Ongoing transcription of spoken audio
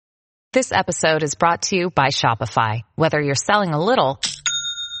This episode is brought to you by Shopify. Whether you're selling a little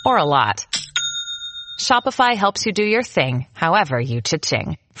or a lot, Shopify helps you do your thing, however you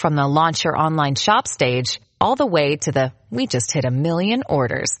cha-ching. From the launch your online shop stage, all the way to the we just hit 1 million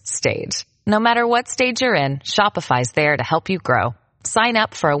orders stage. No matter what stage you're in, Shopify's there to help you grow. Sign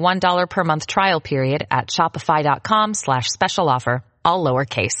up for a $1 per month trial period at shopify.com/special offer, all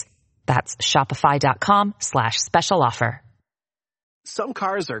lowercase. That's shopify.com/special offer. Some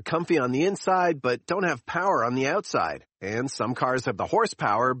cars are comfy on the inside, but don't have power on the outside. And some cars have the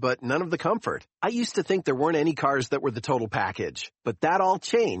horsepower, but none of the comfort. I used to think there weren't any cars that were the total package. But that all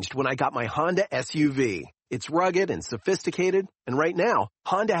changed when I got my Honda SUV. It's rugged and sophisticated. And right now,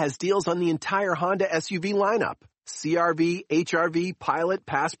 Honda has deals on the entire Honda SUV lineup. CR-V, HR-V, Pilot,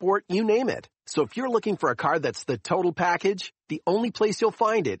 Passport, you name it. So if you're looking for a car that's the total package, the only place you'll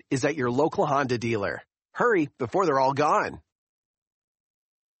find it is at your local Honda dealer. Hurry before they're all gone.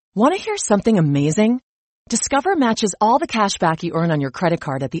 Want to hear something amazing? Discover matches all the cash back you earn on your credit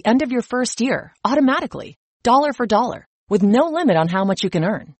card at the end of your first year, automatically, dollar for dollar, with no limit on how much you can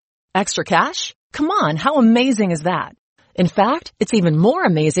earn. Extra cash? Come on, how amazing is that? In fact, it's even more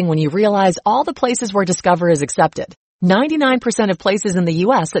amazing when you realize all the places where Discover is accepted. 99% of places in the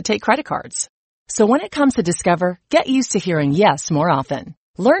U.S. that take credit cards. So when it comes to Discover, get used to hearing yes more often.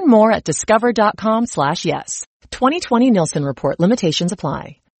 Learn more at discover.com/yes. 2020 Nielsen Report. Limitations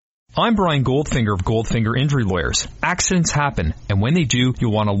apply. I'm Brian Goldfinger of Goldfinger Injury Lawyers. Accidents happen, and when they do,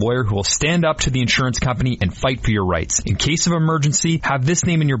 you'll want a lawyer who will stand up to the insurance company and fight for your rights. In case of emergency, have this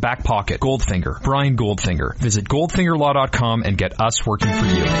name in your back pocket. Goldfinger. Brian Goldfinger. Visit goldfingerlaw.com and get us working for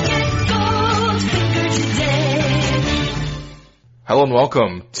you. Hello and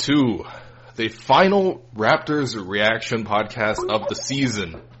welcome to the final Raptors reaction podcast of the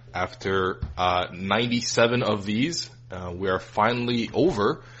season. After 97 of these, we are finally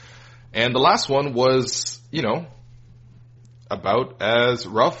over. And the last one was, about as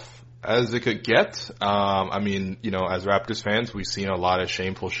rough as it could get. As Raptors fans, we've seen a lot of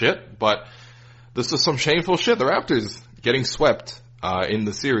shameful shit, but this is some shameful shit. The Raptors getting swept in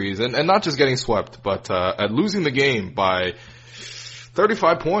the series, and not just getting swept, but at losing the game by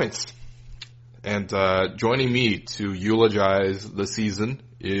 35 points. And joining me to eulogize the season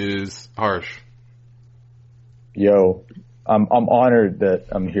is Harsh. Yo, I'm honored that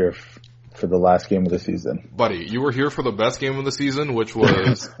I'm here for the last game of the season. Buddy, you were here for the best game of the season, which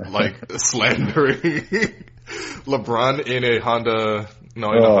was slandering LeBron in a Hyundai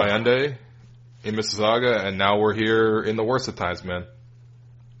in Mississauga, and now we're here in the worst of times, man.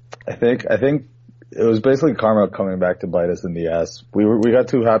 I think it was basically karma coming back to bite us in the ass. We got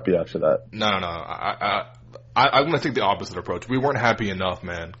too happy after that. No. I'm going to take the opposite approach. We weren't happy enough,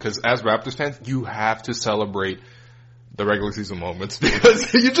 man. Because as Raptors fans, you have to celebrate the regular season moments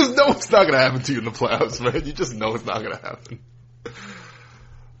because you just know it's not going to happen to you in the playoffs, man. You just know it's not going to happen.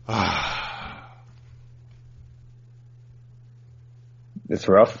 It's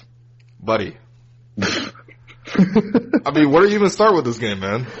rough. Buddy. Where do you even start with this game,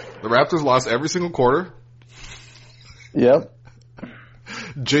 man? The Raptors lost every single quarter. Yep.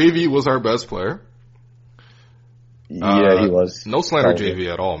 JV was our best player. Yeah, he was. No slander JV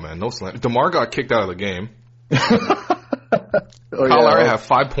at all, man. No slander. DeMar got kicked out of the game. Kyle Lowry had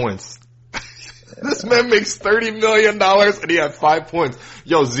 5 points. This man makes $30 million and he had 5 points.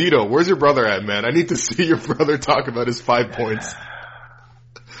 Yo, Zito, where's your brother at, man? I need to see your brother talk about his 5 points.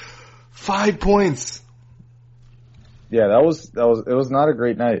 5 points. Yeah, it was not a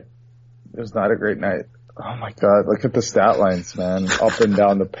great night. It was not a great night. Oh my god, look at the stat lines, man. Up and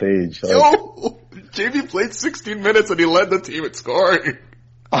down the page. Yo! JV played 16 minutes and he led the team at scoring.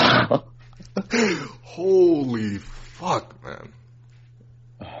 Holy fuck, man.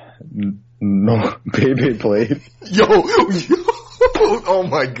 No, Bebe played. Yo, oh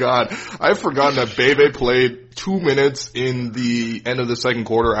my god. I've forgotten that Bebe played 2 minutes in the end of the second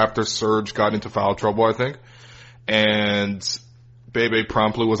quarter after Serge got into foul trouble, I think. And Bebe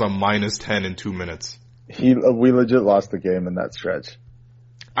promptly was on -10 in 2 minutes. We legit lost the game in that stretch.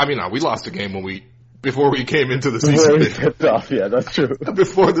 We lost the game before we came into the season. Before we tipped off, yeah, that's true.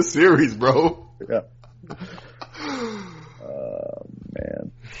 Before the series, bro. Yeah.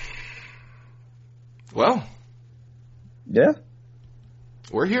 Man. Well. Yeah.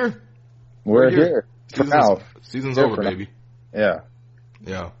 We're here. We're here. For now. Season's over, baby. Yeah.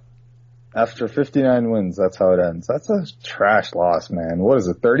 Yeah. After 59 wins, that's how it ends. That's a trash loss, man. What is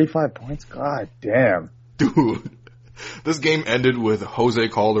it, 35 points? God damn. Dude. This game ended with Jose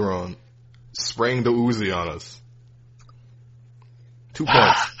Calderon spraying the Uzi on us. 2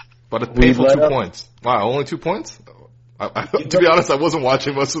 points. But it paid for 2 points. Wow, only 2 points? To be honest, I wasn't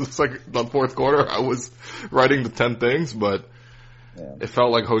watching most of the fourth quarter. I was writing the 10 things, but it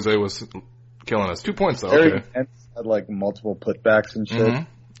felt like Jose was killing us. 2 points though. Okay. Had like multiple putbacks and shit.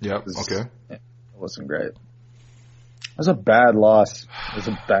 Mm-hmm. Yep. Okay. It wasn't great. It was a bad loss. It was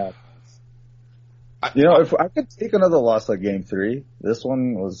a bad. If I could take another loss like Game 3, this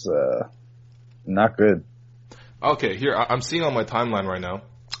one was not good. Okay, here I'm seeing on my timeline right now.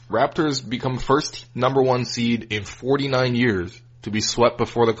 Raptors become first number 1 seed in 49 years to be swept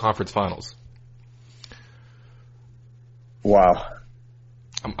before the conference finals. Wow.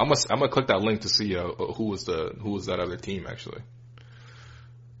 I'm gonna click that link to see who was that other team actually.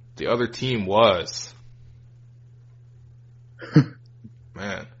 The other team was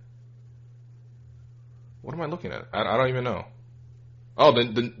man. What am I looking at? I don't even know. Oh,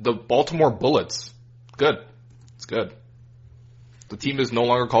 the Baltimore Bullets. Good. It's good. The team is no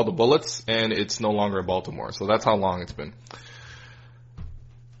longer called the Bullets, and it's no longer in Baltimore. So that's how long it's been.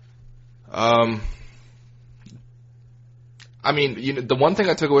 I mean, the one thing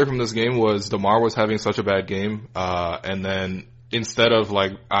I took away from this game was DeMar was having such a bad game, and then instead of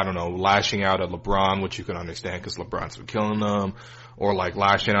lashing out at LeBron, which you can understand because LeBron's been killing them, or like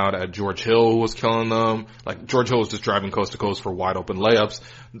lashing out at George Hill who was killing them. Like George Hill was just driving coast to coast for wide open layups,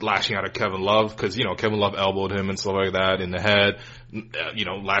 lashing out at Kevin Love because, Kevin Love elbowed him and stuff like that in the head,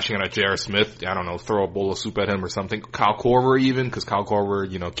 lashing out at J.R. Smith. I don't know, throw a bowl of soup at him or something. Kyle Korver even because Kyle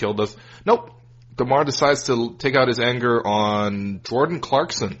Korver, killed us. Nope. DeMar decides to take out his anger on Jordan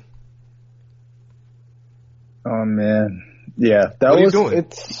Clarkson. Oh man. Yeah, what are you doing?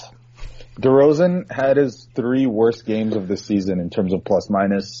 DeRozan had his 3 worst games of the season in terms of plus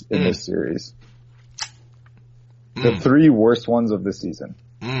minus in this series. The 3 worst ones of the season.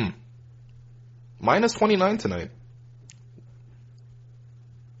 Minus 29 tonight.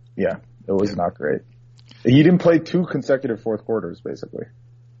 Yeah, it was not great. He didn't play 2 consecutive fourth quarters, basically.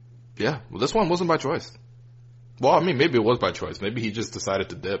 Yeah, well, this one wasn't by choice. Well, I mean, maybe it was by choice. Maybe he just decided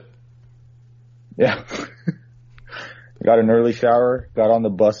to dip. Yeah. Got an early shower, got on the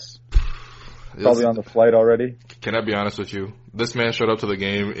bus. Probably on the flight already. Can I be honest with you? This man showed up to the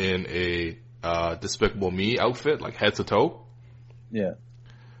game in a Despicable Me outfit, like head to toe. Yeah.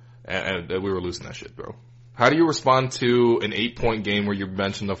 And we were losing that shit, bro. How do you respond to an 8-point game where you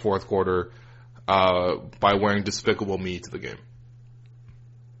bench in the fourth quarter by wearing Despicable Me to the game?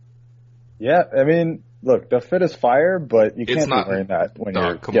 Yeah, I mean, look, the fit is fire, but you can't be wearing that when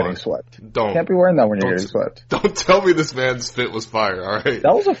you're getting swept. You can't be wearing that when you're getting swept. Don't tell me this man's fit was fire, alright?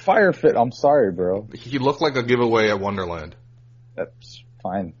 That was a fire fit. I'm sorry, bro. He looked like a giveaway at Wonderland. That's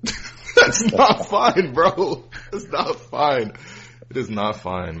fine. That's not fine, bro. It's not fine. It is not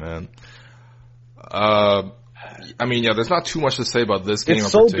fine, man. I mean, yeah, there's not too much to say about this game in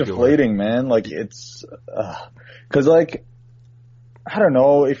particular. It's so deflating, man. Like, it's, cause like, I don't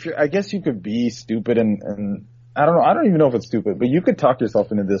know I guess you could be stupid and I don't know. I don't even know if it's stupid, but you could talk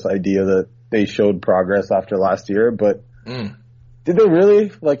yourself into this idea that they showed progress after last year, but did they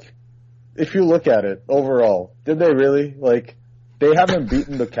really? Like, if you look at it overall, did they really? Like, they haven't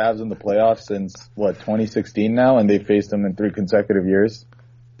beaten the Cavs in the playoffs since 2016 now, and they faced them in 3 consecutive years.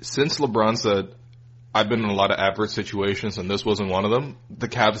 Since LeBron said, I've been in a lot of adverse situations and this wasn't one of them, the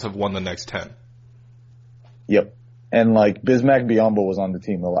Cavs have won the next 10. Yep. And like Bismack Biyombo was on the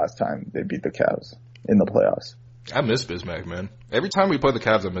team the last time they beat the Cavs in the playoffs. I miss Bismack, man. Every time we play the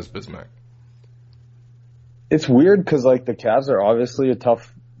Cavs, I miss Bismack. It's weird because like the Cavs are obviously a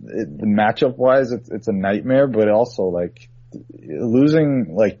tough matchup wise. It's a nightmare, but also like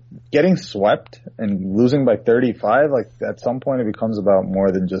losing, like getting swept and losing by 35. Like at some point, it becomes about more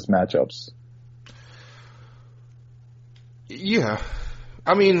than just matchups. Yeah.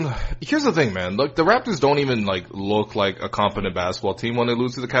 I mean, here's the thing, man. Look, the Raptors don't even look like a competent basketball team when they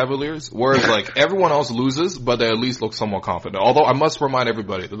lose to the Cavaliers. Whereas everyone else loses, but they at least look somewhat confident. Although I must remind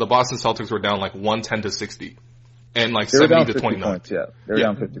everybody that the Boston Celtics were down 110-60. And 70-29. Points, yeah. They were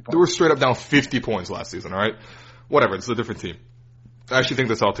down 50 points. They were straight up down 50 points last season, alright? Whatever, it's a different team. I actually think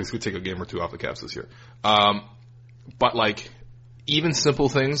the Celtics could take a game or 2 off the Cavs this year. But even simple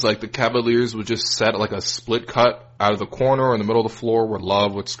things like the Cavaliers would just set a split cut out of the corner or in the middle of the floor where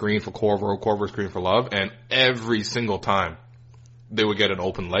Love would screen for Korver, Korver screen for Love, and every single time they would get an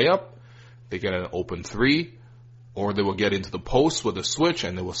open layup, they get an open 3, or they would get into the post with a switch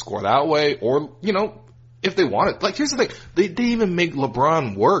and they would score that way, or, if they wanted. Here's the thing, they didn't even make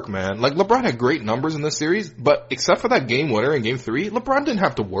LeBron work, man. LeBron had great numbers in this series, but except for that game winner in game 3, LeBron didn't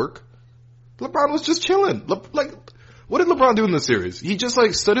have to work. LeBron was just chilling. What did LeBron do in this series? He just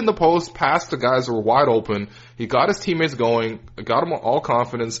stood in the post, passed the guys who were wide open. He got his teammates going, got them all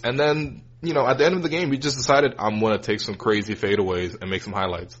confidence, and then you know, at the end of the game, he just decided, I'm going to take some crazy fadeaways and make some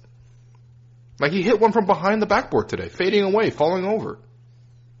highlights. Like, he hit one from behind the backboard today, fading away, falling over.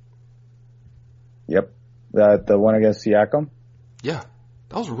 Yep. The one against Siakam? Yeah.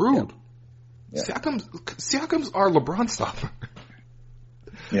 That was rude. Yep. Siakam's our LeBron stopper.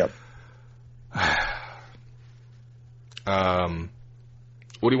 Yep.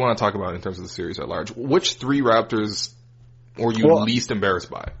 What do you want to talk about in terms of the series at large? Which 3 Raptors were you least embarrassed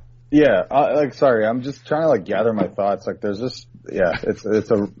by? Yeah, sorry, I'm just trying to like gather my thoughts. Like, there's just,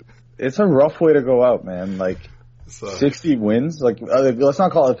 it's a rough way to go out, man. Like, 60 wins. Like, let's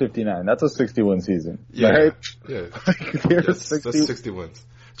not call it 59. That's a 60-win season. Yeah, right? yeah. That's 60 wins.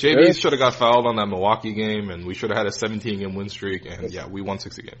 JV should have got fouled on that Milwaukee game, and we should have had a 17-game win streak. And yeah, we won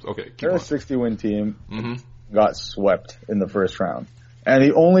 60 games. Okay, they're a 60-win team. Mm-hmm. Got swept in the first round. And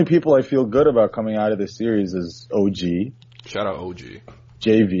the only people I feel good about coming out of this series is OG. Shout out OG.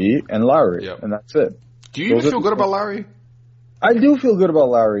 JV and Lowry. Yep. And that's it. Do you even feel good about Lowry? I do feel good about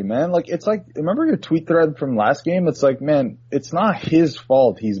Lowry, man. Like, it's like, remember your tweet thread from last game? It's like, man, it's not his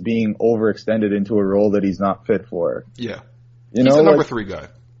fault he's being overextended into a role that he's not fit for. Yeah. You he's know, a number 3 guy.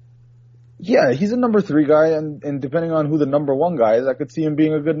 Yeah, he's a number 3 guy, and depending on who the number 1 guy is, I could see him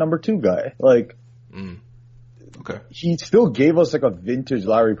being a good number 2 guy. Like, okay. He still gave us like a vintage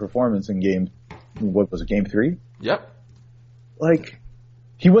Lowry performance in game 3? Yep. Like,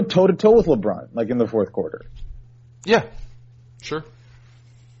 he went toe to toe with LeBron, like in the fourth quarter. Yeah. Sure.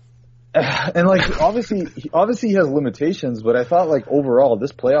 And like, obviously he has limitations, but I thought like overall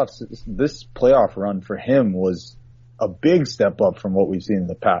this playoff run for him was a big step up from what we've seen in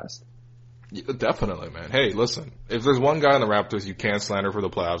the past. Yeah, definitely, man. Hey, listen, if there's one guy in the Raptors you can't slander for the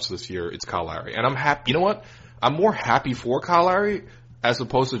playoffs this year, it's Kyle Lowry. And I'm happy. You know what? I'm more happy for Kyle Lowry as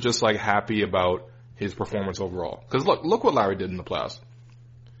opposed to just like happy about his performance overall. Because look what Lowry did in the playoffs.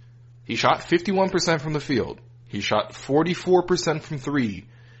 He shot 51% from the field. He shot 44% from 3.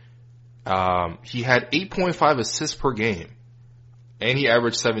 He had 8.5 assists per game. And he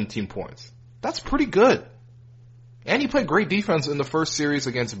averaged 17 points. That's pretty good. And he played great defense in the first series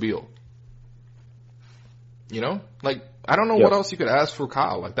against Beal. You know? Like, I don't know what else you could ask for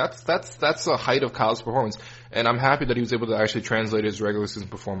Kyle. Like, that's the height of Kyle's performance. And I'm happy that he was able to actually translate his regular season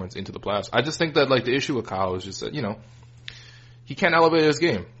performance into the playoffs. I just think that, like, the issue with Kyle is just that, you know, he can't elevate his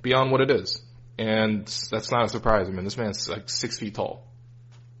game beyond what it is. And that's not a surprise. I mean, this man's like 6 feet tall.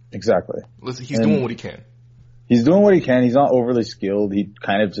 Exactly. Listen, he's doing what he can. He's doing what he can. He's not overly skilled. He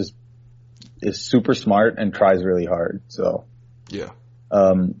kind of just is super smart and tries really hard. So, yeah.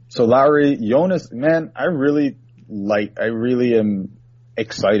 So Lowry, Jonas, man, I really am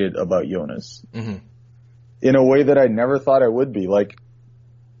excited about Jonas. Mm-hmm. In a way that I never thought I would be. Like,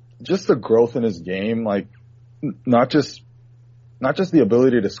 just the growth in his game, like, not just the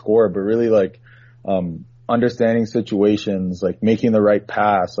ability to score, but really like, understanding situations, like making the right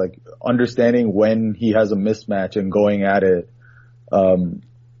pass, like understanding when he has a mismatch and going at it,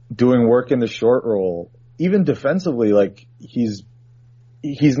 doing work in the short roll, even defensively, like he's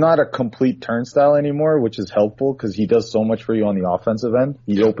not a complete turnstile anymore, which is helpful because he does so much for you on the offensive end.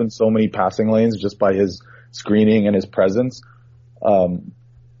 He opens so many passing lanes just by his screening and his presence.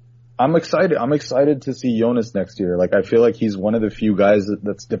 I'm excited. I'm excited to see Jonas next year. Like, I feel like he's one of the few guys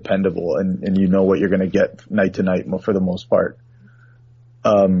that's dependable and you know what you're going to get night to night for the most part.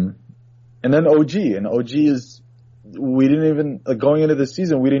 And then OG is, we didn't even, like, going into the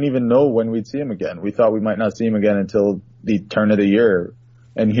season, we didn't even know when we'd see him again. We thought we might not see him again until the turn of the year.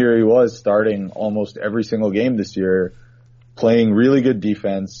 And here he was starting almost every single game this year, playing really good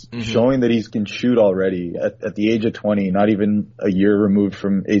defense, showing that he can shoot already at the age of 20, not even a year removed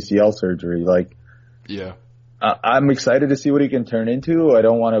from ACL surgery. Like, yeah, I'm excited to see what he can turn into. I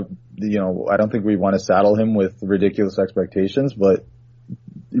don't want to, I don't think we want to saddle him with ridiculous expectations, but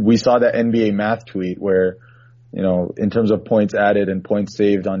we saw that NBA math tweet where, in terms of points added and points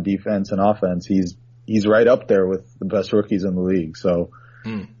saved on defense and offense, he's right up there with the best rookies in the league. So,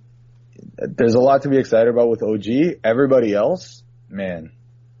 there's a lot to be excited about with OG. Everybody else, man,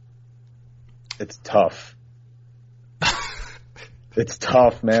 it's tough. It's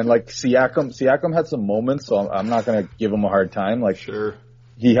tough, man. Like Siakam had some moments, so I'm not going to give him a hard time. Like, sure,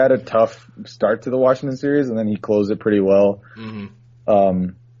 he had a tough start to the Washington series, and then he closed it pretty well.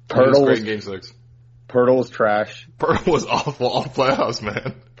 Pirtle was great in Game 6. Pirtle was trash. Pirtle was awful all playoffs,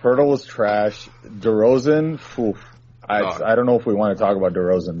 man. Pirtle was trash. DeRozan, I don't know if we want to talk about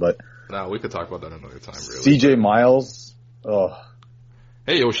DeRozan, but no, we could talk about that another time, really. CJ Miles,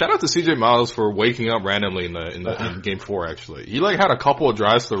 Hey, shout out to CJ Miles for waking up randomly in Game 4. Actually, he like had a couple of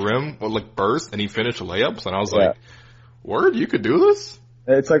drives to the rim, or like burst, and he finished layups, and I was like, "Word, you could do this?"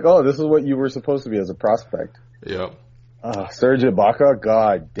 It's like, oh, this is what you were supposed to be as a prospect. Yep. Serge Ibaka,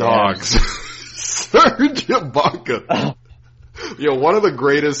 god damn. Dogs. Serge Ibaka. Yo, one of the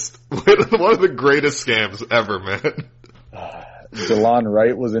greatest scams ever, man. Delon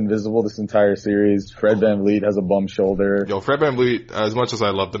Wright was invisible this entire series. Fred VanVleet has a bum shoulder. Yo, Fred VanVleet, as much as I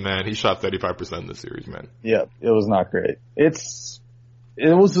love the man, he shot 35% in this series, man. Yeah, it was not great. It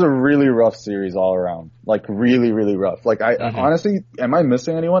was a really rough series all around. Like, really, really rough. Like, honestly, am I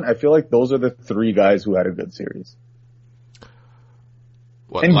missing anyone? I feel like those are the three guys who had a good series.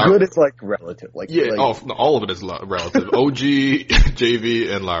 What, and Lowry? good is like relative. Like, yeah, all of it is relative. OG, JV,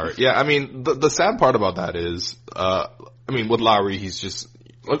 and Lowry. Yeah, I mean, the sad part about that is, with Lowry, he's just,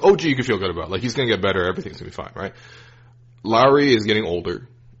 like, OG you can feel good about. Like, he's gonna get better, everything's gonna be fine, right? Lowry is getting older,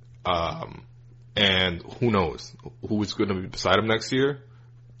 and who knows who is gonna be beside him next year.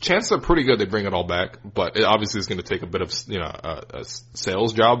 Chances are pretty good they bring it all back, but it obviously is gonna take a bit of, a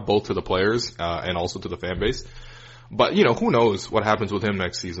sales job, both to the players, and also to the fan base. But, who knows what happens with him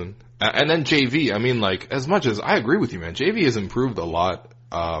next season. And then JV, I mean, like, as much as I agree with you, man, JV has improved a lot.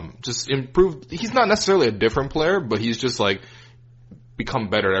 Just improved. He's not necessarily a different player, but he's just, like, become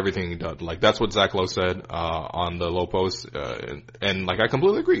better at everything he does. Like, that's what Zach Lowe said, on the Low Post. And, like, I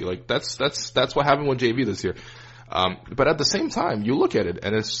completely agree. Like, that's what happened with JV this year. But at the same time, you look at it,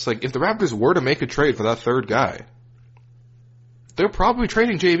 and it's just like, if the Raptors were to make a trade for that third guy, they're probably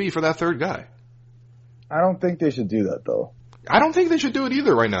trading JV for that third guy. I don't think they should do that, though. I don't think they should do it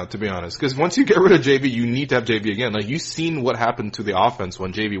either right now, to be honest. Because once you get rid of JV, you need to have JV again. Like, you've seen what happened to the offense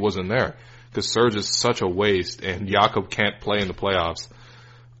when JV wasn't there. Because Serge is such a waste, and Jakob can't play in the playoffs.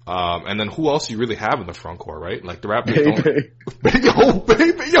 And then who else you really have in the front court, right? Like, the Raptors don't...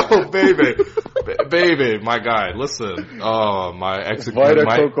 Baby, my guy, listen. Oh, my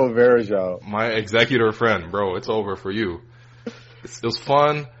executor friend, bro, it's over for you. It was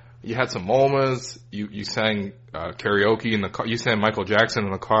fun. You had some moments. You sang karaoke in the car. You sang Michael Jackson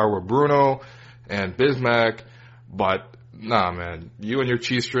in the car with Bruno and Bismack. But nah, man, you and your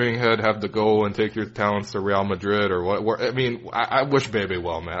cheese string head have to go and take your talents to Real Madrid or what. I mean, I wish Bebe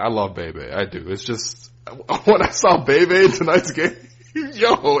well, man. I love Bebe. I do. It's just when I saw Bebe in tonight's game,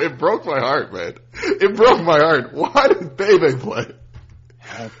 yo, it broke my heart, man. It broke my heart. Why did Bebe play?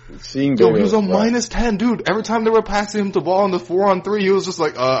 Seeing he was a -10, dude. Every time they were passing him the ball on the 4-on-3, he was just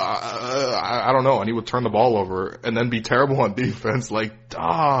like, I don't know. And he would turn the ball over and then be terrible on defense. Like,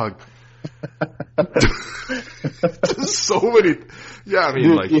 dog. Just so many. Yeah, I mean,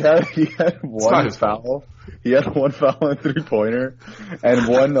 dude, like. He had one foul. He had one foul and 3-pointer and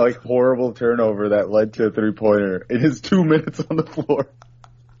one, like, horrible turnover that led to a 3-pointer in his 2 minutes on the floor.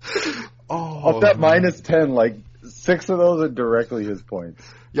 Oh. Of that -10, like, 6 of those are directly his points.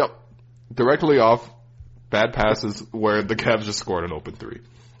 Yep. Directly off bad passes where the Cavs just scored an open 3.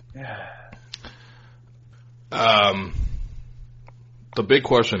 The big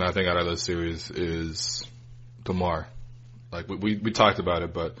question I think out of this series is DeMar. Like, we talked about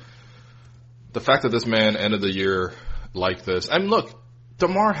it, but the fact that this man ended the year like this. I mean, look,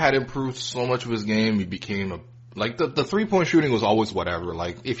 DeMar had improved so much of his game. He became the 3-point shooting was always whatever.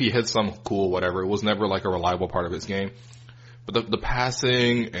 Like, if he hit some, cool, whatever. It was never like a reliable part of his game. But the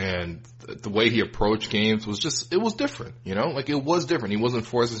passing and the way he approached games was just, it was different, Like, it was different. He wasn't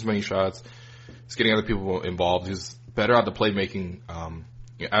forcing as many shots. He's getting other people involved. He's better at the playmaking,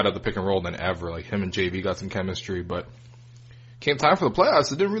 out of the pick and roll than ever. Like, him and JV got some chemistry, but came time for the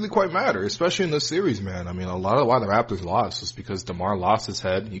playoffs, it didn't really quite matter, especially in this series, man. I mean, a lot of why the Raptors lost was because DeMar lost his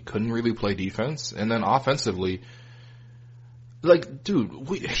head. He couldn't really play defense. And then offensively, like, dude,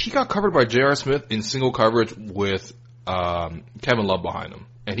 he got covered by J.R. Smith in single coverage with Kevin Love behind him.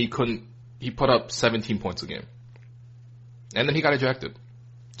 And he put up 17 points a game. And then he got ejected.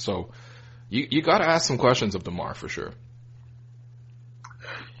 So, you gotta ask some questions of DeMar for sure.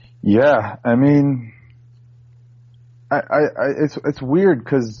 Yeah, I mean, it's weird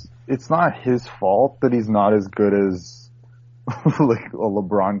because it's not his fault that he's not as good as like a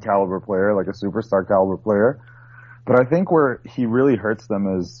LeBron caliber player, like a superstar caliber player. But I think where he really hurts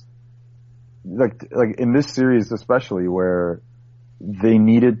them is like in this series especially, where they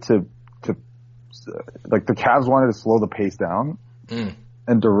needed to like the Cavs wanted to slow the pace down,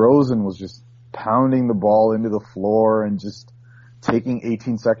 and DeRozan was just pounding the ball into the floor and just taking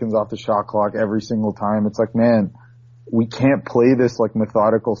 18 seconds off the shot clock every single time. It's like, man, we can't play this like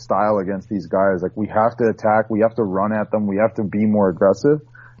methodical style against these guys. Like, we have to attack, we have to run at them, we have to be more aggressive,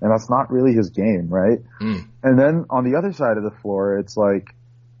 and that's not really his game, right? And then on the other side of the floor, it's like,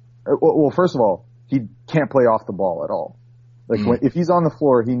 well, first of all, he can't play off the ball at all. Like, if he's on the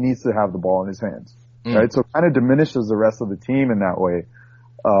floor, he needs to have the ball in his hands, right? So it kind of diminishes the rest of the team in that way.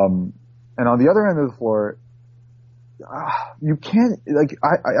 And on the other end of the floor, you can't, like,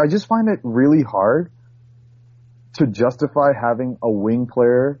 I just find it really hard to justify having a wing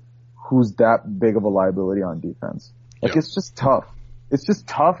player who's that big of a liability on defense. Like, it's just tough. It's just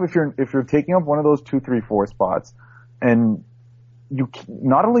tough if you're taking up one of those 2, 3, 4 spots, and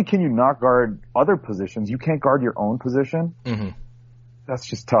not only can you not guard other positions, you can't guard your own position. Mm-hmm. That's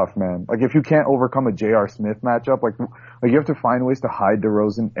just tough, man. Like, if you can't overcome a J.R. Smith matchup, like you have to find ways to hide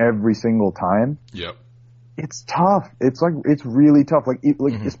DeRozan every single time. Yep. It's tough. It's really tough. Like,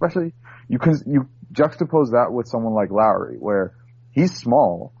 mm-hmm. Especially you juxtapose that with someone like Lowry, where he's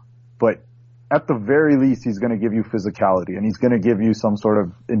small, but at the very least, he's going to give you physicality, and he's going to give you some sort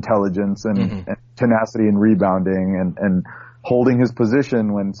of intelligence and, mm-hmm. and tenacity and rebounding and holding his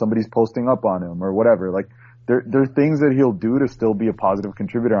position when somebody's posting up on him or whatever. Like, there are things that he'll do to still be a positive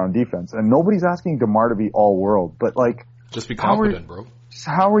contributor on defense. And nobody's asking DeMar to be all world, but like, just be confident, bro.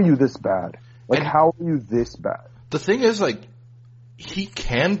 How are you this bad? Like, how are you this bad? The thing is, like, he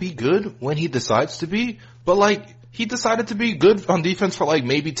can be good when he decides to be, but like, he decided to be good on defense for like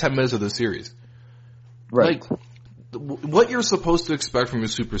maybe 10 minutes of the series. Right. Like, what you're supposed to expect from a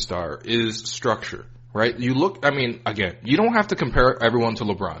superstar is structure, right? You look, I mean, again, you don't have to compare everyone to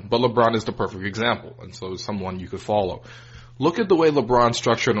LeBron, but LeBron is the perfect example, and so is someone you could follow. Look at the way LeBron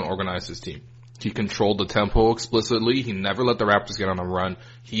structured and organized his team. He controlled the tempo explicitly. He never let the Raptors get on a run.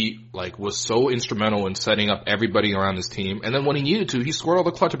 He, like, was so instrumental in setting up everybody around his team. And then when he needed to, he scored all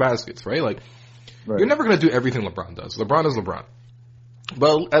the clutch baskets, right? Like, You're never going to do everything LeBron does. LeBron is LeBron.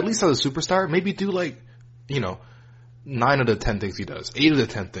 But at least as a superstar, maybe do, like, 9 of the 10 things he does, 8 of the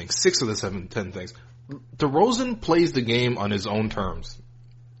 10 things, 6 of the 10 things. DeRozan plays the game on his own terms.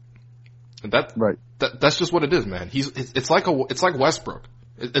 That's just what it is, man. It's like Westbrook.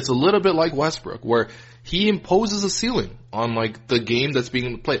 It's a little bit like Westbrook, where he imposes a ceiling on, like, the game that's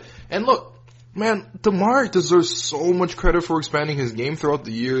being played. And look, man, DeMar deserves so much credit for expanding his game throughout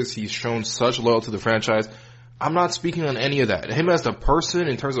the years. He's shown such loyalty to the franchise. I'm not speaking on any of that. Him as a person,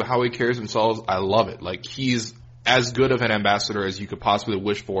 in terms of how he carries himself, I love it. Like, he's as good of an ambassador as you could possibly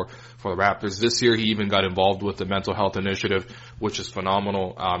wish for the Raptors. This year, he even got involved with the mental health initiative, which is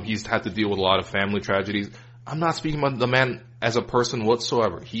phenomenal. He's had to deal with a lot of family tragedies. I'm not speaking about the man as a person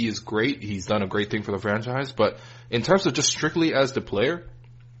whatsoever. He is great. He's done a great thing for the franchise. But in terms of just strictly as the player,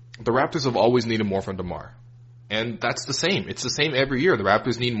 the Raptors have always needed more from DeMar. And that's the same. It's the same every year. The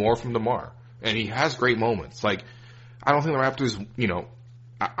Raptors need more from DeMar. And he has great moments. Like, I don't think the Raptors,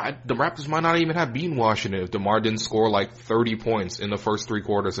 the Raptors might not even have beaten Washington if DeMar didn't score like 30 points in the first 3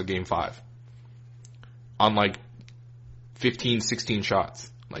 quarters of Game 5. On like 15, 16 shots.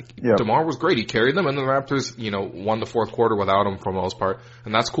 Like, DeMar was great. He carried them, and the Raptors, won the 4th quarter without him for the most part.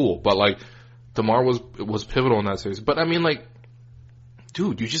 And that's cool. But like, DeMar was pivotal in that series. But I mean, like,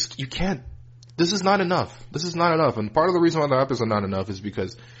 dude, you can't, this is not enough. This is not enough. And part of the reason why the Raptors are not enough is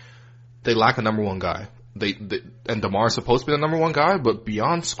because they lack a number 1 guy. And DeMar is supposed to be the number 1 guy, but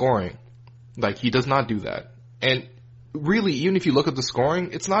beyond scoring, like, he does not do that. And really, even if you look at the scoring,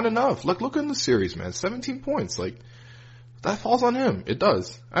 it's not enough. Like, look in the series, man. 17 points. Like, that falls on him. It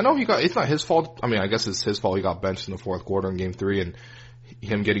does. I know it's not his fault. I mean, I guess it's his fault he got benched in the 4th quarter in Game 3 and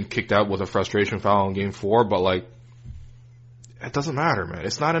him getting kicked out with a frustration foul in Game 4, but like, it doesn't matter, man.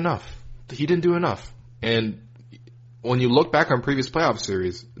 It's not enough. He didn't do enough. And when you look back on previous playoff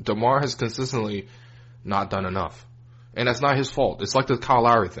series, DeMar has consistently not done enough. And that's not his fault. It's like the Kyle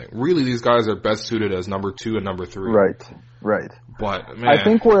Lowry thing. Really, these guys are best suited as number 2 and number 3. Right. But, man, I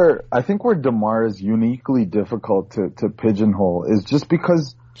think where DeMar is uniquely difficult to pigeonhole is just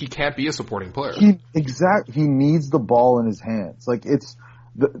because he can't be a supporting player. He needs the ball in his hands. Like,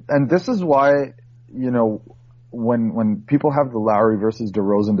 and this is why, when people have the Lowry versus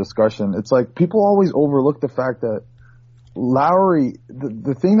DeRozan discussion, it's like people always overlook the fact that Lowry,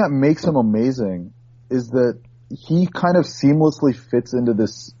 the thing that makes him amazing is that he kind of seamlessly fits into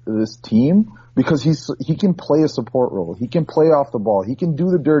this team because he can play a support role. He can play off the ball. He can do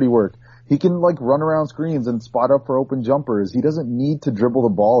the dirty work. He can, like, run around screens and spot up for open jumpers. He doesn't need to dribble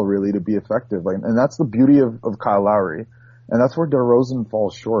the ball really to be effective. Like, and that's the beauty of Kyle Lowry. And that's where DeRozan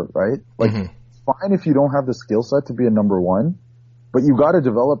falls short, right? Like, fine if you don't have the skill set to be a number 1, but you got to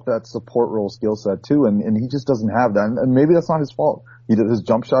develop that support role skill set too, and he just doesn't have that. And maybe that's not his fault. His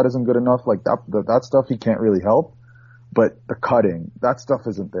jump shot isn't good enough. Like, that stuff he can't really help. But the cutting, that stuff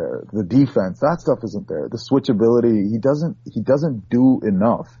isn't there. The defense, that stuff isn't there. The switchability, he doesn't do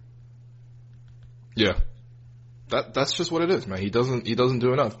enough. Yeah. That's just what it is, man. He doesn't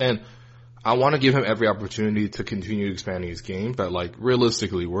do enough. And I want to give him every opportunity to continue expanding his game, but like,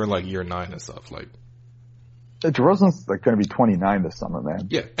 realistically, we're in like year 9 and stuff. Like, DeRozan's like going to be 29 this summer, man.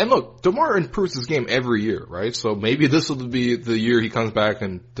 Yeah, and look, DeMar improves his game every year, right? So maybe this will be the year he comes back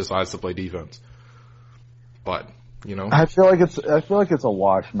and decides to play defense. But, you know, I feel like it's a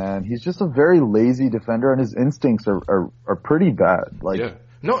wash, man. He's just a very lazy defender, and his instincts are pretty bad. Like, yeah,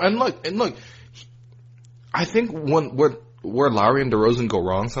 no, and look, I think where Lowry and DeRozan go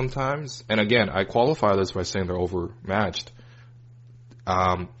wrong sometimes, and again, I qualify this by saying they're overmatched.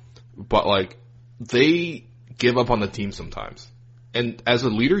 But like, they give up on the team sometimes. And as a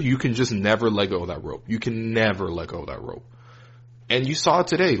leader, you can just never let go of that rope. You can never let go of that rope. And you saw it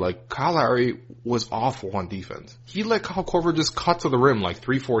today, like, Kyle Lowry was awful on defense. He let Kyle Korver just cut to the rim like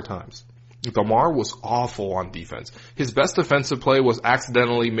 3-4 times. DeMar was awful on defense. His best defensive play was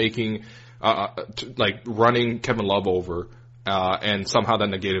accidentally making, running Kevin Love over, and somehow that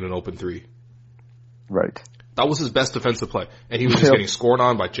negated an open three. Right. That was his best defensive play. And he was just getting scored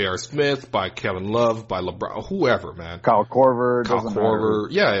on by J.R. Smith, by Kevin Love, by LeBron, whoever, man. Kyle Korver.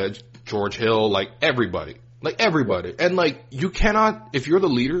 Yeah, George Hill, like everybody. And like, you cannot, if you're the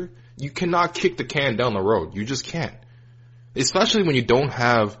leader, you cannot kick the can down the road. You just can't. Especially when you don't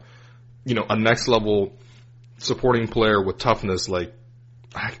have, you know, a next level supporting player with toughness like,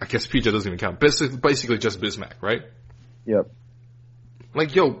 I guess PJ doesn't even count. Basically just Bismack, right? Yep.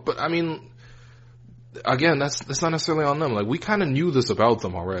 Like, but I mean, again, that's not necessarily on them. Like, we kind of knew this about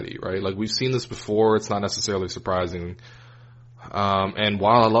them already, right? Like, we've seen this before. It's not necessarily surprising. And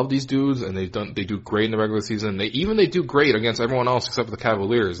while I love these dudes and they do great in the regular season, they do great against everyone else except for the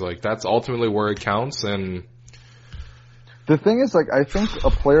Cavaliers. Like, that's ultimately where it counts. And the thing is, like, I think a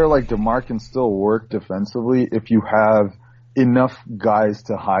player like DeMar can still work defensively if you have enough guys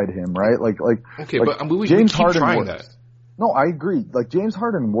to hide him, right? Okay, but I mean, we keep trying that. No, I agree. Like, James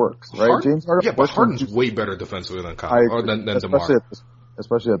Harden works, right? James Harden. Yeah, but Harden's way better defensively than Kyle, or than DeMar.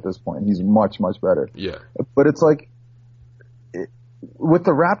 Especially at this point, he's much, much better. Yeah. But it's like, with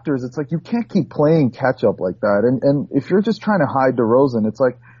the Raptors, it's like you can't keep playing catch up like that. And if you're just trying to hide DeRozan, it's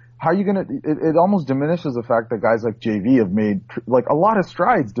like, how are you gonna? It almost diminishes the fact that guys like JV have made like a lot of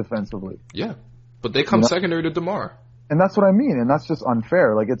strides defensively. Yeah, but they come secondary to DeMar. And that's what I mean, and that's just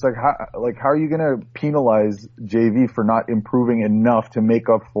unfair. Like, it's like how are you gonna penalize JV for not improving enough to make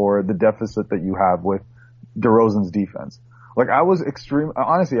up for the deficit that you have with DeRozan's defense? Like, I was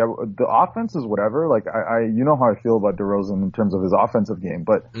honestly, the offense is whatever. Like, you know how I feel about DeRozan in terms of his offensive game,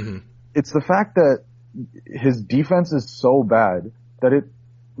 but it's the fact that his defense is so bad that it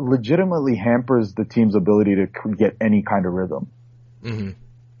legitimately hampers the team's ability to get any kind of rhythm. Mm-hmm.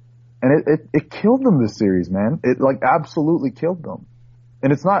 And it killed them this series, man. It like absolutely killed them.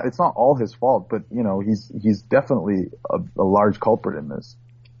 And it's not all his fault, but you know, he's definitely a large culprit in this.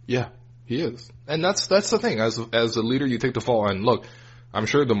 Yeah, he is. And that's the thing. As a leader, you take the fall. And look, I'm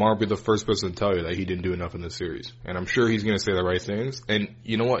sure DeMar will be the first person to tell you that he didn't do enough in this series. And I'm sure he's going to say the right things. And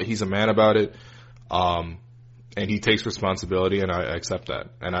you know what? He's a man about it. And he takes responsibility, and I accept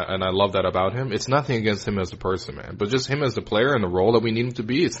that. And I love that about him. It's nothing against him as a person, man. But just him as the player and the role that we need him to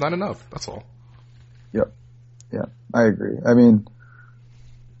be, it's not enough. That's all. Yep. Yeah, I agree. I mean,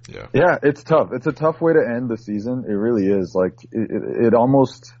 yeah, it's tough. It's a tough way to end the season. It really is. Like, it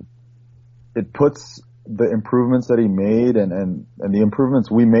almost, it puts the improvements that he made and the improvements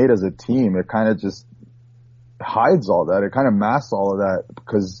we made as a team, it kind of just hides all that. It kind of masks all of that,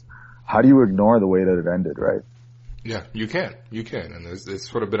 because how do you ignore the way that it ended, right? Yeah, you can, and there's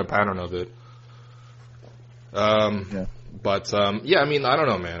sort of been a pattern of it. But I mean, I don't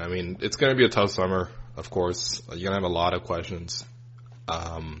know, man. I mean, it's going to be a tough summer, of course. You're going to have a lot of questions.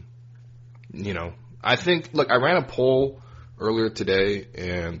 You know, I think, look, I ran a poll earlier today,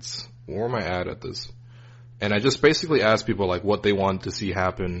 and where am I at this? And I just basically asked people, like, what they wanted to see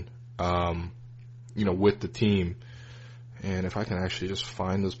happen, you know, with the team. And if I can actually just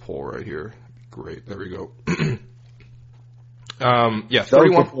find this poll right here, great. There we go.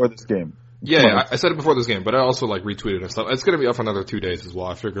 31 before this game. Yeah, I said it before this game, but I also like retweeted and stuff. It's going to be up for another 2 days as well.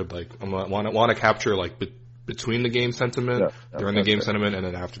 I figured like I want to capture like between the game sentiment, during the game sentiment, and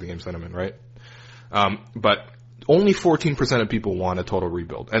then after the game sentiment, right? But only 14% of people want a total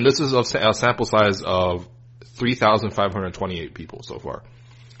rebuild, and this is a sample size of 3,528 people so far.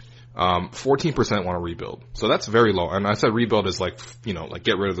 14% want to rebuild, so that's very low. And I said rebuild is like, you know, like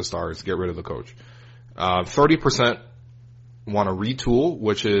get rid of the stars, get rid of the coach. 30% want to retool,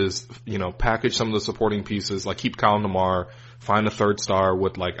 which is, you know, package some of the supporting pieces, like keep Kyle DeMar, find a third star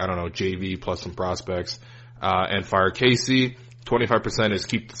with like, I don't know, JV plus some prospects, and fire Casey. 25% is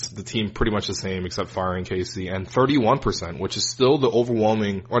keep the team pretty much the same except firing Casey. And 31%, which is still the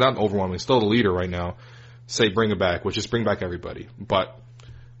still the leader right now, say bring it back, which is bring back everybody. But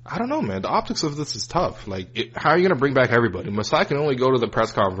I don't know, man. The optics of this is tough. Like, how are you going to bring back everybody? Masai can only go to the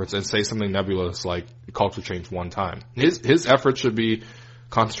press conference and say something nebulous like culture change one time. His effort should be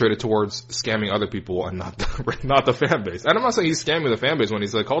concentrated towards scamming other people and not the fan base. And I'm not saying he's scamming the fan base when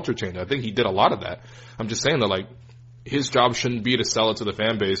he's a culture change. I think he did a lot of that. I'm just saying that, like, his job shouldn't be to sell it to the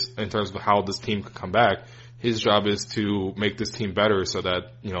fan base in terms of how this team could come back. His job is to make this team better so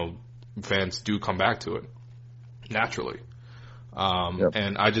that, fans do come back to it naturally.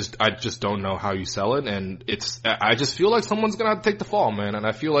 And I just don't know how you sell it. And I just feel like someone's going to have to take the fall, man. And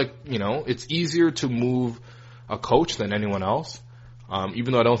I feel like, it's easier to move a coach than anyone else.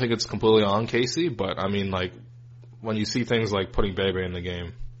 Even though I don't think it's completely on Casey, but I mean, like, when you see things like putting Bebe in the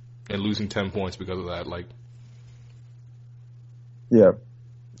game and losing 10 points because of that, like, yeah,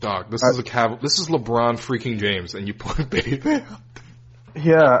 dog, this is LeBron freaking James, and you put Bebe out.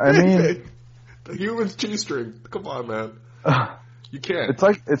 Yeah, I mean, the human's G-string. Come on, man. You can't.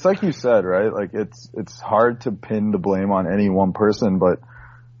 It's like you said, right? Like, it's hard to pin the blame on any one person, but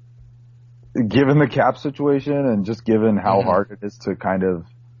given the cap situation and just given how hard it is to kind of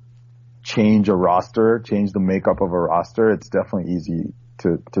change a roster, change the makeup of a roster, it's definitely easy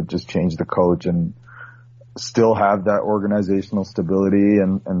to just change the coach and still have that organizational stability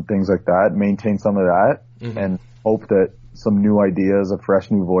and things like that, maintain some of that, and hope that some new ideas, a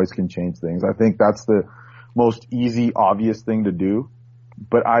fresh new voice can change things. I think that's the most easy, obvious thing to do,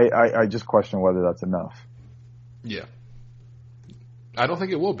 but I just question whether that's enough. Yeah. I don't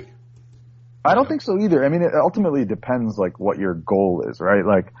think it will be. I don't think so either. I mean, it ultimately depends, like, what your goal is, right?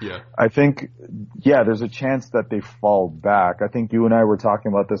 Like, I think, there's a chance that they fall back. I think you and I were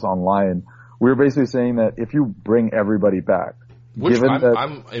talking about this online. We were basically saying that if you bring everybody back, which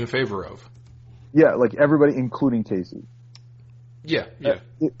I'm in favor of. Yeah, like everybody, including Casey. Yeah.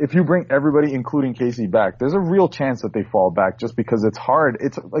 If you bring everybody, including Casey, back, there's a real chance that they fall back just because it's hard.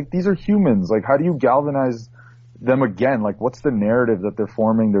 It's like, these are humans. Like, how do you galvanize them again? Like, what's the narrative that they're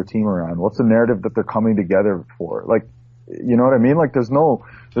forming their team around? What's the narrative that they're coming together for? Like, you know what I mean? Like, there's no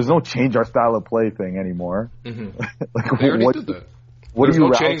change our style of play thing anymore. Like, they already did that. There's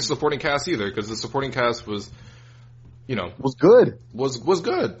no change supporting cast either, because the supporting cast was good. Was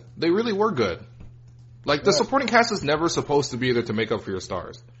good. They really were good. Like, the supporting cast is never supposed to be there to make up for your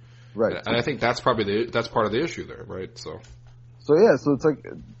stars. Right. And I think that's probably that's part of the issue there, right? So it's like,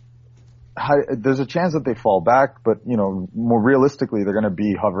 there's a chance that they fall back, but, more realistically, they're going to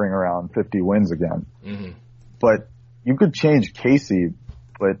be hovering around 50 wins again. But you could change Casey,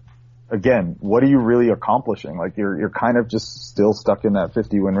 but again, what are you really accomplishing? Like, you're kind of just still stuck in that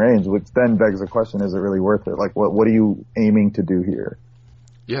 50 win range, which then begs the question, is it really worth it? Like, what are you aiming to do here?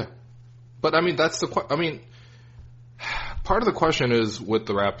 Yeah. But I mean, part of the question is with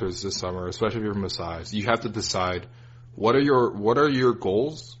the Raptors this summer, especially if you're Masai, you have to decide what are your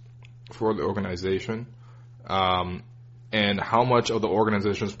goals for the organization, and how much of the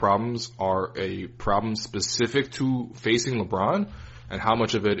organization's problems are a problem specific to facing LeBron, and how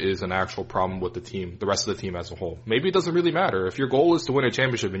much of it is an actual problem with the team, the rest of the team as a whole. Maybe it doesn't really matter. If your goal is to win a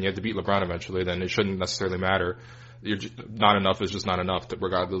championship and you have to beat LeBron eventually, then it shouldn't necessarily matter. Not enough is just not enough,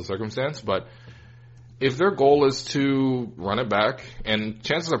 regardless of the circumstance. But if their goal is to run it back, and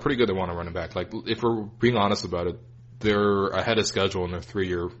chances are pretty good they want to run it back. Like, if we're being honest about it, they're ahead of schedule in their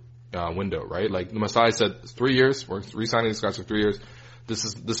 3-year window, right? Like, the Masai said, 3 years. We're re-signing these guys for 3 years. This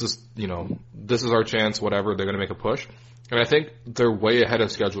is our chance. Whatever, they're going to make a push. And I think they're way ahead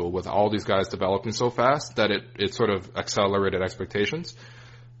of schedule with all these guys developing so fast that it sort of accelerated expectations.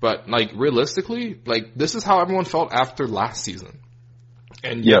 But, like, realistically, like, this is how everyone felt after last season.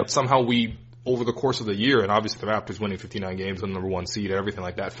 And yet somehow we, over the course of the year, and obviously the Raptors winning 59 games and the #1 seed and everything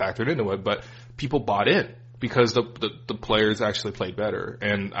like that factored into it, but people bought in because the players actually played better.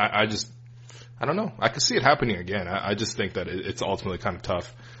 And I don't know. I could see it happening again. I just think that it's ultimately kind of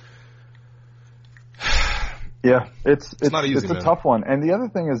tough. Yeah, it's not easy, it's a tough one. And the other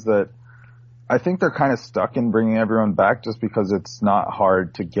thing is that I think they're kind of stuck in bringing everyone back just because it's not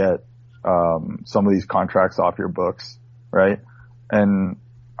hard to get some of these contracts off your books, right? And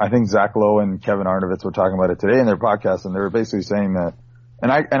I think Zach Lowe and Kevin Arnovitz were talking about it today in their podcast, and they were basically saying that,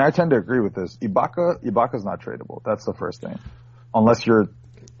 and I tend to agree with this. Ibaka's not tradable. That's the first thing, unless you're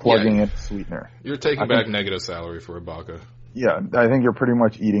plugging in a sweetener. You're taking back negative salary for Ibaka. Yeah, I think you're pretty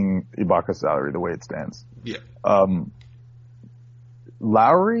much eating Ibaka's salary the way it stands. Yeah.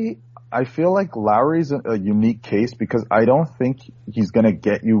 Lowry, I feel like Lowry's a unique case because I don't think he's going to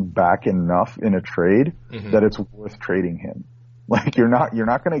get you back enough in a trade that it's worth trading him. Like, you're not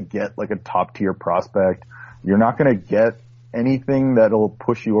going to get like a top tier prospect. You're not going to get anything that'll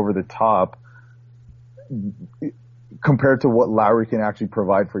push you over the top. compared to what Lowry can actually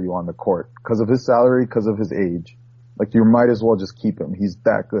provide for you on the court. Because of his salary, because of his age. Like, you might as well just keep him. He's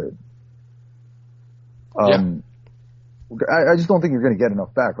that good. I just don't think you're going to get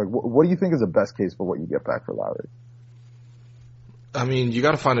enough back. Like, what do you think is the best case for what you get back for Lowry? I mean, you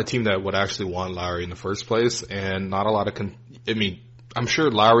got to find a team that would actually want Lowry in the first place, and not a lot of. I'm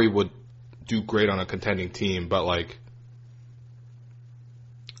sure Lowry would do great on a contending team, but like,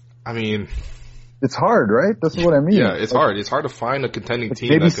 I mean, it's hard, right? That's what I mean. Yeah, it's hard. It's hard to find a contending team.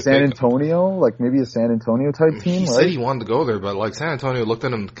 Maybe San Antonio, like maybe a San Antonio type team. He said he wanted to go there, but like San Antonio looked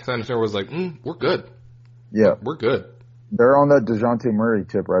at him. San Antonio was like, "We're good. Yeah, we're good." They're on that DeJounte Murray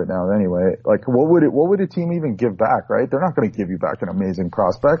tip right now. Anyway, like what would a team even give back? Right? They're not going to give you back an amazing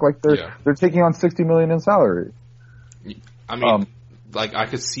prospect. Like they're taking on $60 million in salary. I mean, like I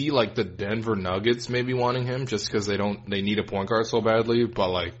could see like the Denver Nuggets maybe wanting him just because they need a point guard so badly. But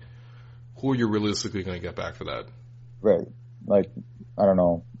like, who are you realistically going to get back for that? Right. Like, I don't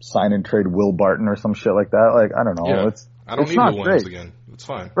know, sign and trade Will Barton or some shit like that. Like, I don't know. Yeah. I don't need Will Williams great. Again. It's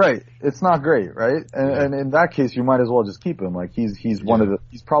fine. Right. It's not great, right? And in that case, you might as well just keep him. Like, he's he's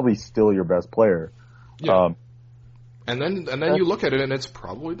probably still your best player. Yeah. And then you look at it and it's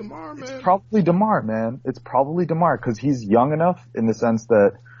probably DeMar, man. It's probably DeMar, man. It's probably DeMar because he's young enough in the sense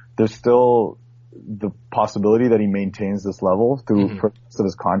that there's still the possibility that he maintains this level through the rest of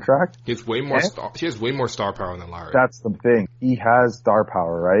his contract. He has way more star power than Lowry. That's the thing. He has star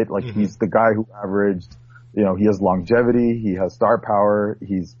power, right? Like he's the guy who averaged, he has longevity, he has star power,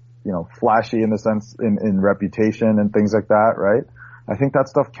 he's, flashy in the sense in reputation and things like that, right? I think that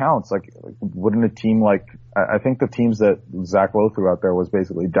stuff counts. Like wouldn't a team I think the teams that Zach Lowe threw out there was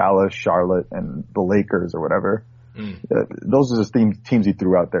basically Dallas, Charlotte, and the Lakers or whatever. Those are just teams he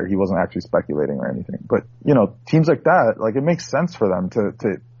threw out there. He wasn't actually speculating or anything. But, teams like that, like it makes sense for them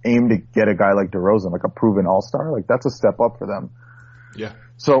to aim to get a guy like DeRozan, like a proven all-star. Like that's a step up for them. Yeah.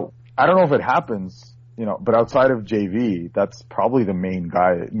 So I don't know if it happens, but outside of JV, that's probably the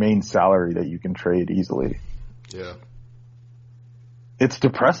main salary that you can trade easily. Yeah. It's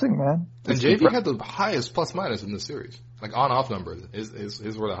depressing, man. And JV had the highest plus minus in the series. Like on off numbers,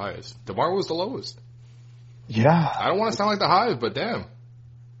 his were the highest. DeMar was the lowest. Yeah. I don't want to sound like the Hive, but damn.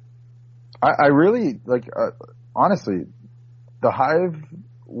 I really, honestly, the Hive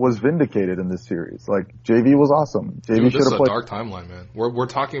was vindicated in this series. Like, JV was awesome. JV should have played. This is a dark timeline, man. We're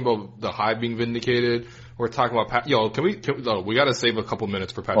talking about the Hive being vindicated. We're talking about, we gotta save a couple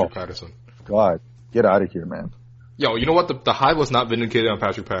minutes for Patrick Patterson. God, get out of here, man. Yo, you know what? The Hive was not vindicated on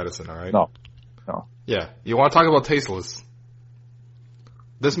Patrick Patterson, alright? No. Yeah. You want to talk about tasteless?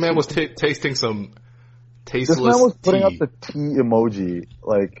 This man was tasting some tasteless This man was putting tea. up the tea emoji,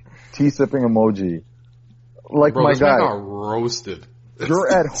 like tea sipping emoji. Like, bro, my this guy. Man got roasted. You're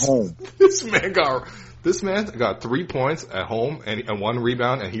at home. This man got 3 points at home and 1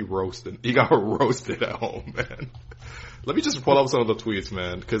 rebound, and he got roasted at home, man. Let me just pull up some of the tweets,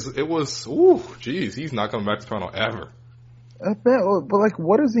 man, because it was, he's not coming back to Toronto ever. Man, but like,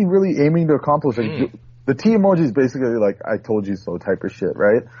 what is he really aiming to accomplish? Like, the tea emoji is basically like, I told you so type of shit,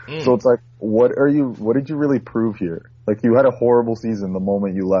 right? So it's like, what did you really prove here? Like, you had a horrible season the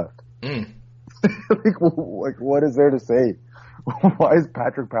moment you left. like, what is there to say? Why is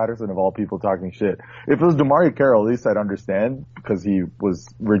Patrick Patterson of all people talking shit? If it was DeMar Carroll, at least I'd understand because he was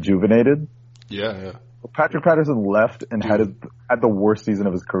rejuvenated. Yeah. Patrick Patterson left and had the worst season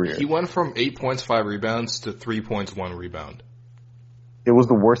of his career. He went from 8 points, 5 rebounds to 3 points, 1 rebound. It was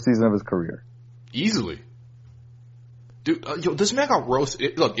the worst season of his career. Easily. Dude, this man got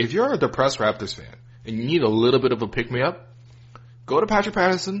roasted. Look, if you're a depressed Raptors fan and you need a little bit of a pick-me-up, go to Patrick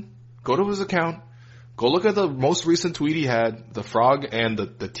Patterson, go to his account, go look at the most recent tweet he had, the frog and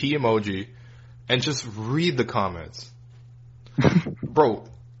the tea emoji, and just read the comments. Bro,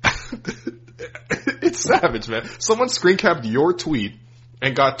 it's savage, man. Someone screen capped your tweet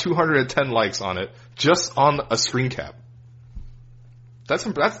and got 210 likes on it just on a screen cap. That's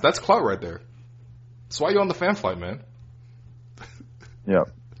clout right there. That's why you're on the fan flight, man.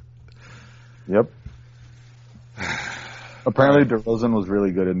 Yep. Apparently DeRozan was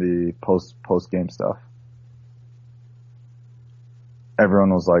really good in the post game stuff.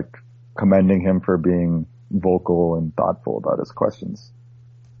 Everyone was like commending him for being vocal and thoughtful about his questions.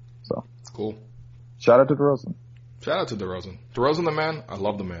 So it's cool. Shout out to DeRozan. DeRozan the man. I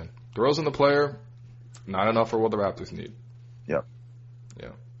love the man. DeRozan the player. Not enough for what the Raptors need. Yep. Yeah.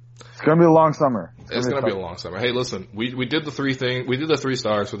 It's gonna be a long summer. It's gonna be a long summer. Hey, listen, we did the 3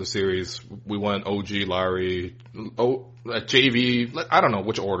 stars for the series. We went OG, Lowry, JV. I don't know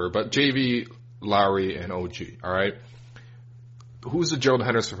which order, but JV, Lowry, and OG. All right. Who's the Gerald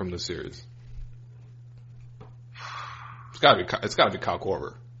Henderson from this series? It's gotta be Kyle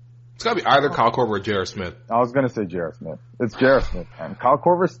Korver. It's gotta be either Kyle Korver or J.R. Smith. I was gonna say J.R. Smith. It's J.R. Smith, man. Kyle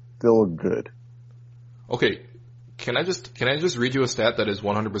Korver's still good. Okay, can I just read you a stat that is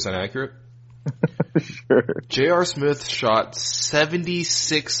 100% accurate? Sure. J.R. Smith shot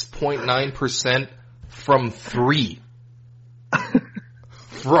 76.9% from three.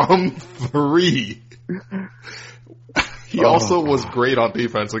 From three. He also was great on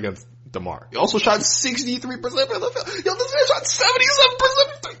defense against DeMar. He also shot 63% from the field. Yo, this man shot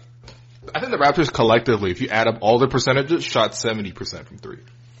 77%. I think the Raptors collectively, if you add up all the percentages, shot 70% from three.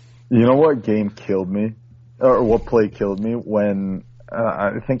 You know what game killed me? Or what play killed me? When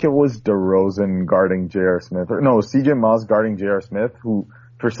I think it was DeRozan guarding J.R. Smith. Or no, C.J. Miles guarding J.R. Smith, who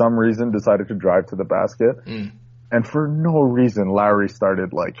for some reason decided to drive to the basket. And for no reason, Lowry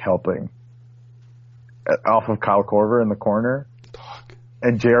started like helping off of Kyle Korver in the corner.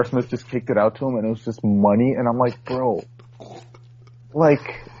 And J.R. Smith just kicked it out to him, and it was just money. And I'm like, bro,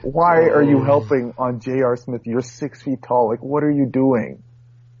 like, why are you helping on J.R. Smith? You're 6 feet tall. Like, what are you doing?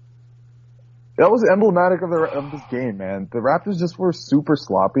 That was emblematic of this game, man. The Raptors just were super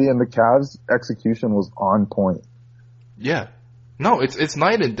sloppy, and the Cavs' execution was on point. Yeah. No, it's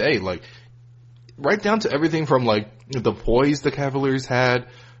night and day. Like, right down to everything from like the poise the Cavaliers had,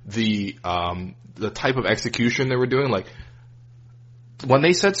 the type of execution they were doing. Like, when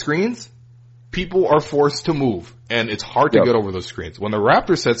they set screens, people are forced to move, and it's hard to get over those screens. When the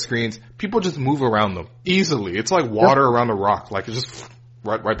Raptors set screens, people just move around them easily. It's like water around a rock. Like, it's just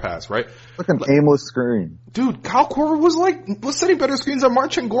right past, right? Like an aimless screen. Dude, Kyle Korver was setting better screens than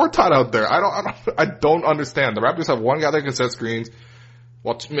Marcin Gortat out there. I don't understand. The Raptors have one guy that can set screens.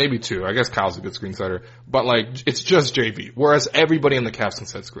 Well, maybe two. I guess Kyle's a good screen setter. But like, it's just JV. Whereas everybody in the Cavs can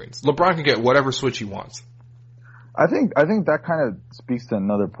set screens. LeBron can get whatever switch he wants. I think that kind of speaks to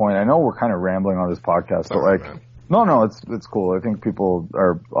another point. I know we're kind of rambling on this podcast, but like, no, it's cool. I think people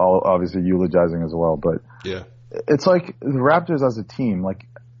are all obviously eulogizing as well, but yeah, it's like the Raptors as a team, like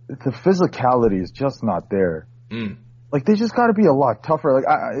the physicality is just not there. Like they just got to be a lot tougher. Like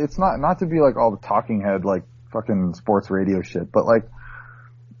it's not to be like all the talking head, like fucking sports radio shit, but like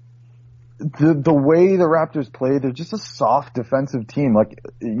the way the Raptors play, they're just a soft defensive team. Like,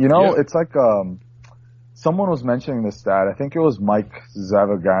 you know, it's like, someone was mentioning this stat. I think it was Mike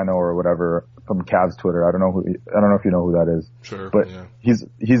Zavagano or whatever from Cavs Twitter. I don't know if you know who that is. Sure. But he's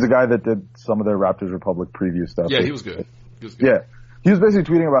the guy that did some of the Raptors Republic preview stuff. Yeah, he was good. Yeah. He was basically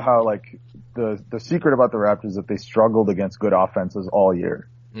tweeting about how like the secret about the Raptors is that they struggled against good offenses all year.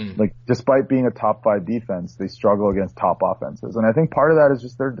 Like, despite being a top 5 defense, they struggle against top offenses. And I think part of that is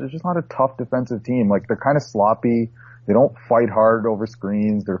just they're just not a tough defensive team. Like, they're kind of sloppy. They don't fight hard over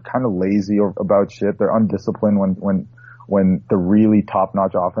screens. They're kind of lazy about shit. They're undisciplined when the really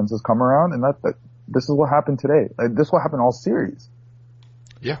top-notch offenses come around. And that this is what happened today. Like, this is what happened all series.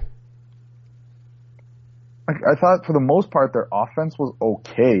 Yeah. I thought for the most part their offense was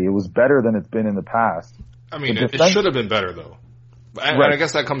okay. It was better than it's been in the past. I mean, it should have been better though. And I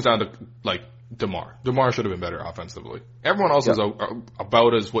guess that comes down to like DeMar. DeMar should have been better offensively. Everyone else is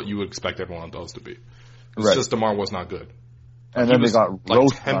about as what you would expect everyone else to be. It's just DeMar was not good. And then they got like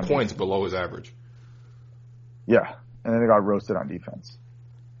roasted 10 points below his average. Yeah. And then they got roasted on defense.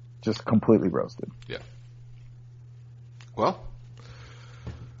 Just completely roasted. Yeah. Well,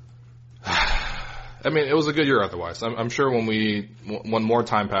 I mean, it was a good year otherwise. I'm sure when more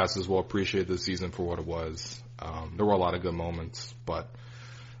time passes, we'll appreciate this season for what it was. There were a lot of good moments, but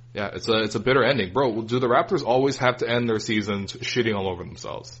yeah, it's a bitter ending. Bro, do the Raptors always have to end their seasons shitting all over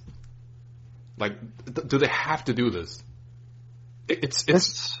themselves? Like, do they have to do this? It's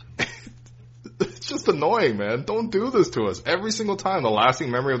just annoying, man. Don't do this to us. Every single time, the lasting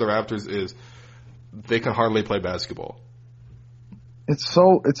memory of the Raptors is they can hardly play basketball. It's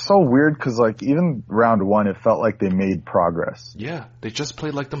so weird because like even round 1, it felt like they made progress. Yeah, they just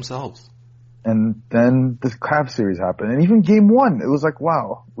played like themselves. And then the Cavs series happened, and even game 1, it was like,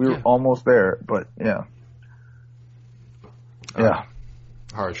 wow, we were almost there. But yeah.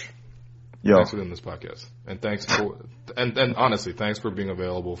 Harsh. Yo. Thanks for doing this podcast, and thanks for and honestly, thanks for being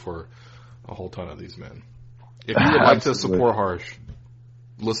available for a whole ton of these, man. If you would like to support Harsh,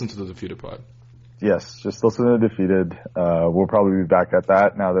 listen to the Defeated Pod. Yes, just listen to Defeated. We'll probably be back at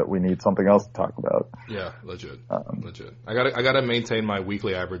that now that we need something else to talk about. Yeah, legit. Legit. I gotta maintain my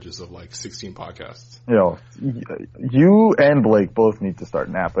weekly averages of like 16 podcasts. You know, you and Blake both need to start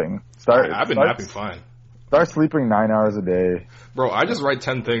napping. I've been napping fine. Start sleeping 9 hours a day. Bro, I just write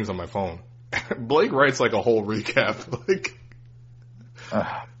 10 things on my phone. Blake writes like a whole recap. Like,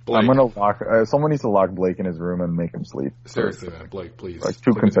 I'm gonna lock. Someone needs to lock Blake in his room and make him sleep. Seriously, man, Blake, please. Like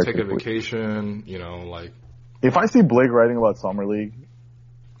 2 consecutive. Take a vacation. You know, like If I see Blake writing about Summer League,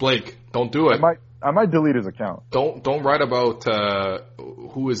 Blake, don't do it. I might delete his account. Don't write about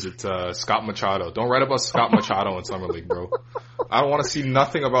who is it? Scott Machado. Don't write about Scott Machado in Summer League, bro. I don't want to see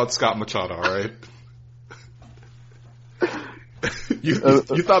nothing about Scott Machado. All right. You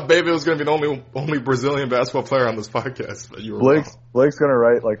thought Bebe was going to be the only Brazilian basketball player on this podcast, but you were wrong. Blake's going to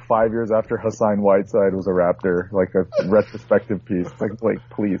write like 5 years after Hassan Whiteside was a Raptor, like a retrospective piece. Like, Blake,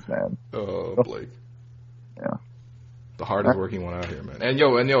 please, man. Oh, Blake. Yeah. The hardest working one out here, man.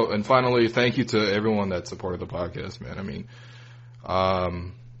 And finally, thank you to everyone that supported the podcast, man. I mean,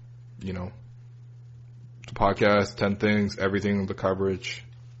 the podcast, 10 things, everything, the coverage.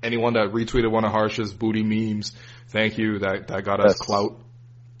 Anyone that retweeted one of Harsh's booty memes, thank you. That got us clout.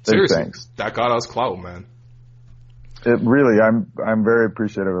 Seriously, thanks. That got us clout, man. It really, I'm very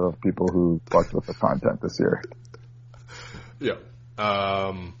appreciative of people who fucked with the content this year. Yeah.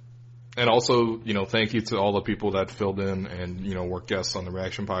 And also, thank you to all the people that filled in and, were guests on the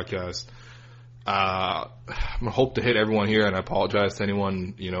Reaction Podcast. I hope to hit everyone here, and I apologize to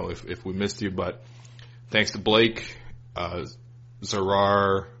anyone, if we missed you, but thanks to Blake,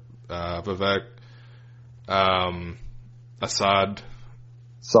 Zarar, Vivek, Assad,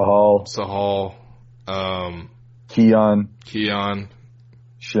 Sahal, Keon,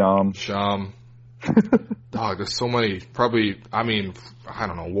 Sham. Dog, there's so many. Probably, I don't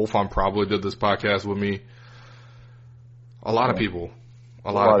know. Wolfon probably did this podcast with me. A lot of people.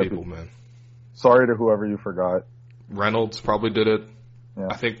 A lot of people, man. Sorry to whoever you forgot. Reynolds probably did it.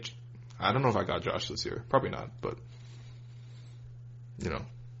 Yeah. I don't know if I got Josh this year. Probably not, but,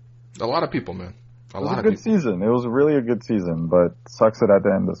 a lot of people, man. It was a good season. It was really a good season, but sucks it at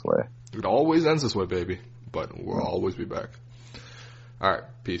the end this way. It always ends this way, baby. But we'll always be back. All right.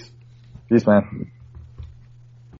 Peace. Peace, man.